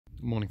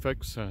Morning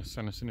folks,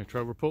 Sannacinna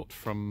Trail Report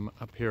from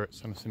up here at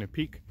Sannacinna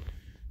Peak.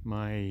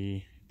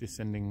 My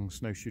descending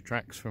snowshoe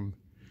tracks from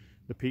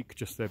the peak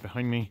just there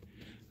behind me.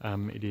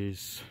 It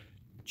is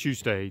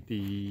Tuesday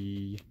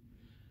the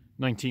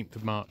 19th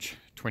of March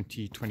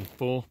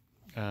 2024,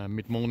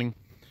 mid-morning,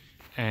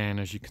 and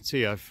as you can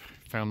see I've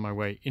found my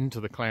way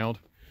into the cloud.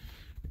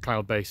 The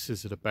cloud base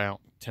is at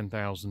about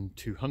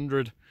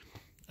 10,200.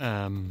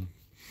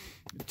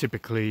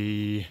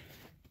 Typically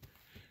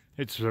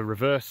it's the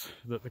reverse,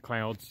 that the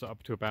clouds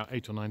up to about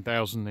 8,000 or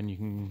 9,000, then you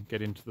can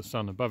get into the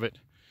sun above it.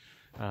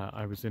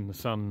 I was in the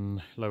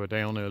sun lower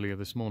down earlier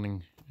this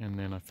morning, and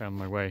then I found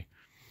my way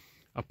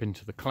up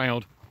into the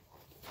cloud.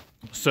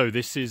 So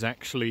this is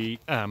actually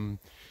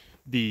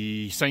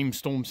the same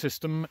storm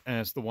system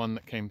as the one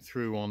that came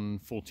through on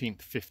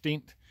 14th,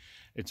 15th.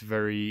 It's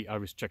I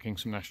was checking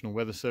some National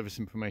Weather Service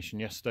information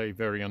yesterday,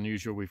 very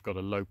unusual. We've got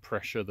a low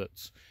pressure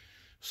that's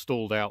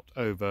stalled out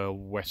over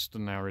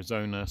western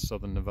Arizona,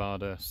 southern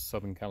Nevada,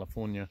 southern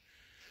California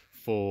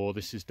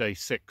this is day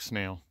 6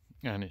 now,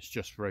 and it's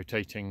just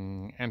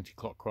rotating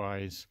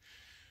anti-clockwise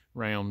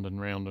round and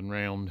round and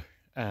round.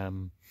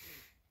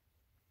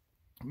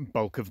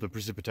 Bulk of the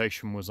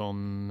precipitation was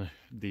on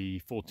the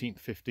 14th,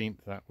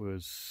 15th. That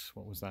was,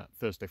 what was that,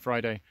 Thursday,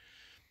 Friday.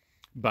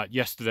 But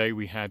yesterday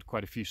we had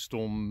quite a few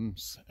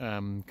storms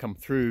come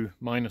through,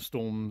 minor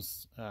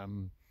storms,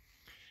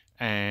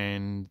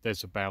 and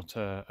there's about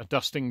a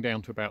dusting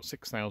down to about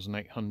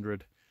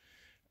 6,800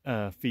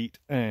 feet,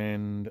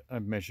 and I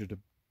measured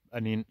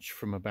an inch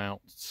from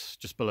about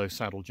just below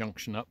Saddle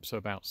Junction up, so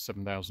about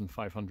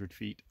 7,500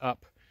 feet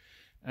up,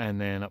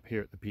 and then up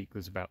here at the peak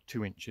was about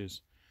 2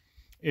 inches.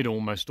 It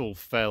almost all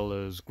fell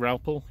as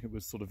graupel. It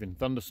was sort of in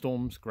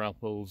thunderstorms.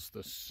 Graupel's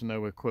the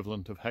snow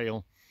equivalent of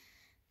hail,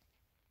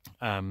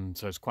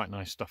 so it's quite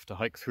nice stuff to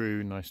hike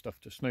through, nice stuff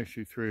to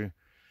snowshoe through.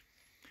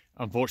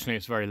 Unfortunately,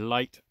 it's very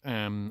light,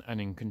 and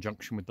in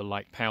conjunction with the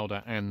light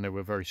powder, and there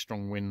were very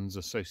strong winds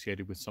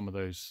associated with some of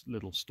those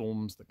little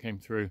storms that came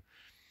through.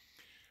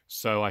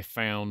 So I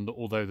found,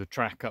 although the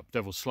track up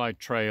Devil's Slide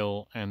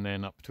Trail and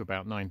then up to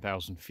about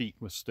 9,000 feet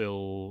was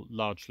still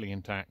largely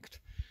intact,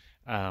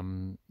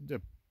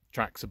 the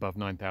tracks above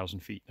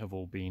 9,000 feet have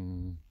all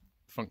been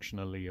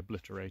functionally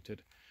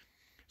obliterated.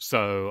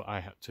 So I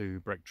had to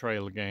break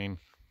trail again.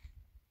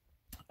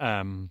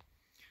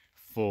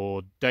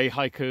 For day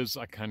hikers,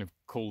 I kind of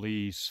call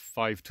these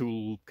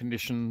 5-tool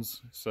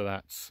conditions. So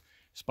that's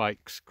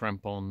spikes,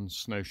 crampons,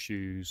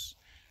 snowshoes,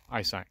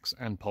 ice axe,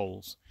 and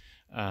poles.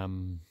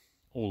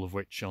 All of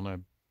which on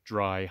a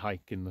dry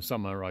hike in the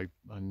summer,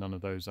 none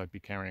of those I'd be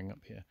carrying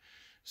up here.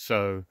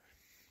 So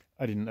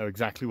I didn't know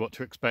exactly what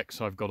to expect,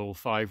 so I've got all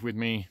 5 with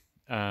me.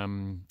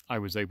 I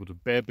was able to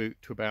bare boot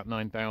to about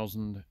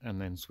 9,000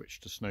 and then switch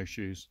to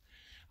snowshoes.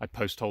 I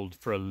post-holed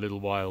for a little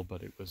while,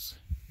 but it was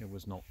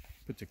not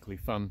particularly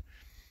fun.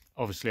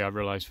 Obviously, I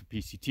realize for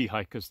PCT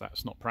hikers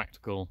that's not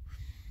practical.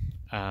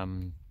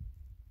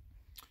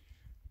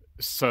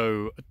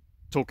 So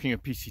talking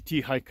of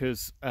PCT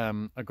hikers,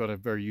 I got a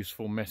very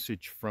useful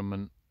message from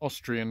an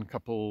Austrian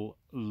couple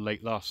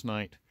late last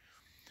night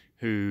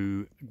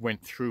who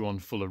went through on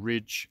Fuller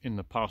Ridge in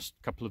the past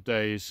couple of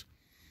days.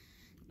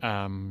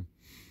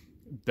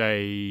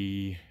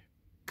 They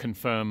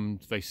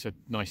confirmed, they said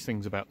nice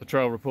things about the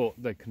trail report.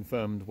 They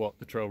confirmed what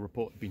the trail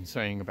report had been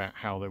saying about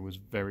how there was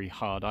very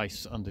hard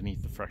ice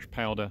underneath the fresh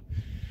powder.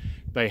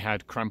 They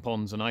had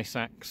crampons and ice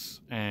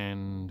axe,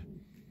 and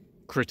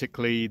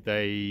critically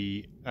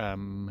they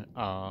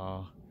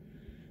are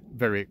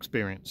very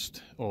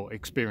experienced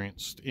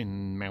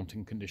in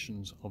mountain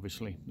conditions,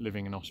 obviously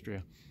living in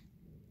Austria,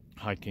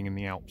 hiking in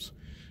the Alps.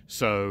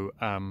 So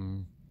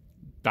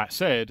that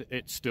said,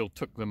 it still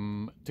took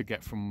them to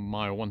get from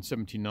mile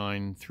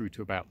 179 through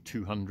to about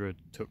 200,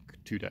 took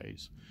 2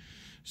 days.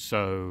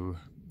 So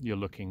you're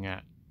looking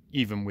at,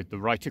 even with the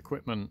right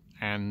equipment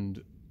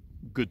and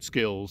good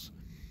skills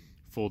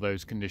for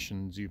those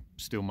conditions, you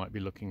still might be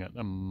looking at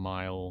a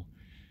mile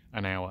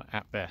an hour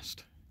at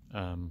best.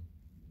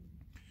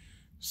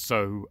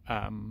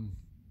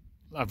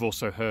 I've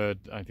also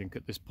heard, I think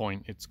at this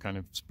point it's kind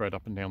of spread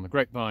up and down the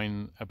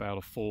grapevine, about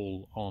a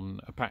fall on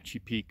Apache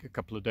Peak a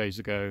couple of days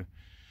ago.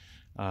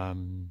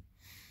 And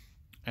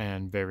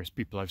various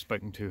people I've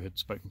spoken to had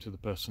spoken to the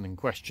person in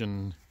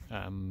question.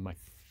 I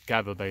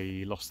gather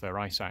they lost their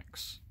ice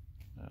axe.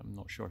 I'm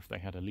not sure if they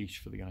had a leash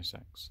for the ice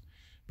axe,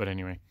 but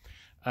anyway.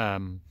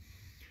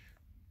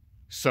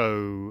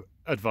 So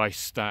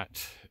advice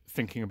that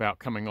thinking about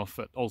coming off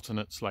at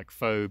alternates like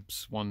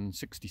Phobes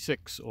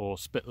 166 or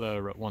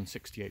Spittler at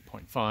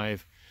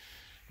 168.5.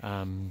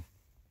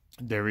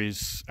 There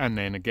is, and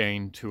then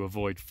again to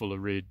avoid Fuller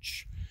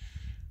Ridge,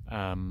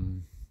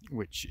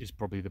 which is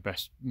probably the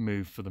best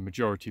move for the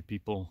majority of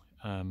people.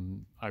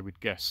 I would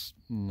guess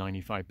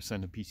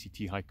 95% of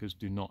PCT hikers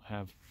do not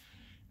have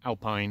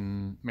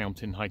alpine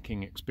mountain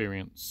hiking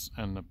experience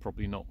and are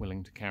probably not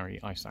willing to carry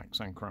ice axe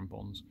and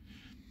crampons.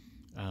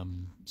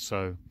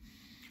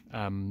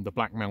 The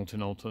Black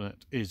Mountain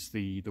alternate is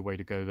the way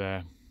to go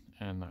there,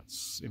 and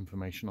that's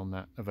information on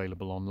that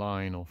available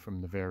online or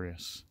from the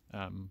various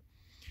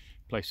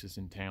places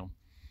in town.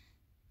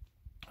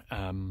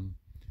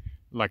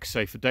 Like I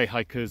say, for day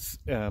hikers,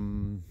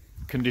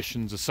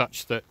 conditions are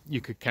such that you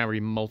could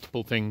carry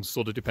multiple things.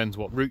 Sort of depends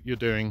what route you're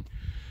doing.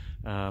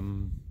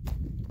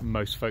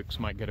 Most folks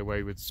might get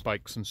away with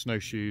spikes and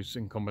snowshoes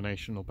in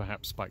combination, or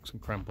perhaps spikes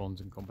and crampons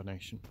in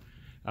combination.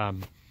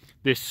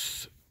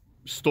 This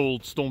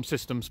stalled storm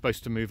system is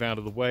supposed to move out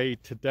of the way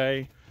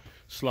today,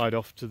 slide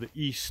off to the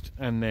east,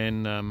 and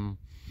then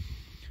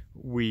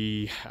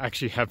we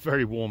actually have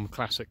very warm,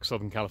 classic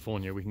Southern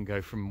California. We can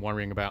go from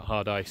worrying about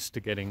hard ice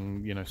to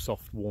getting, you know,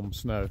 soft, warm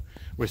snow.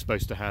 We're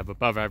supposed to have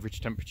above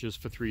average temperatures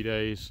for 3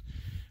 days,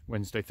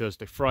 Wednesday,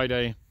 Thursday,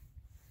 Friday,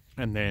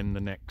 and then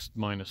the next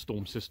minor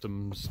storm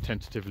systems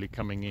tentatively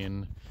coming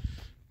in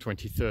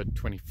 23rd,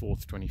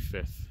 24th,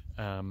 25th.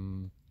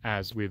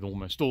 As with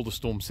almost all the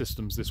storm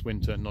systems this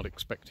winter, not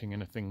expecting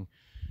anything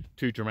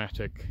too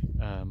dramatic.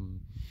 I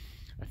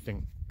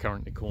think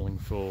currently calling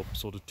for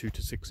sort of 2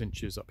 to 6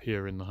 inches up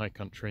here in the high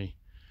country,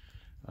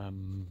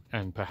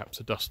 and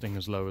perhaps a dusting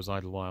as low as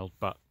Idlewild,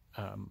 but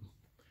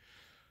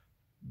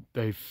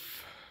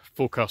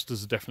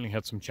forecasters have definitely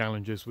had some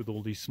challenges with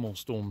all these small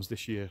storms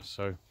this year,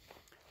 so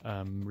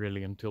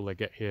really until they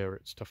get here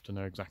it's tough to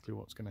know exactly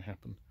what's going to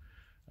happen.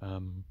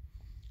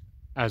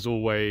 As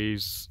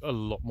always, a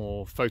lot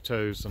more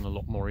photos and a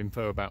lot more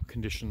info about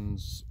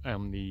conditions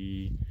on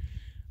the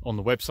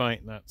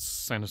website. That's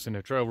San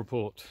Jacinto Trail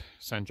Report,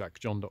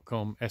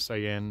 sanjacjon.com,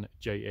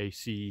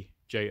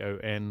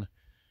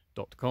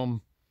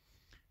 sanjacjon.com,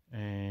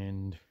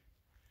 and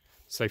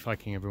safe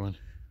hiking, everyone.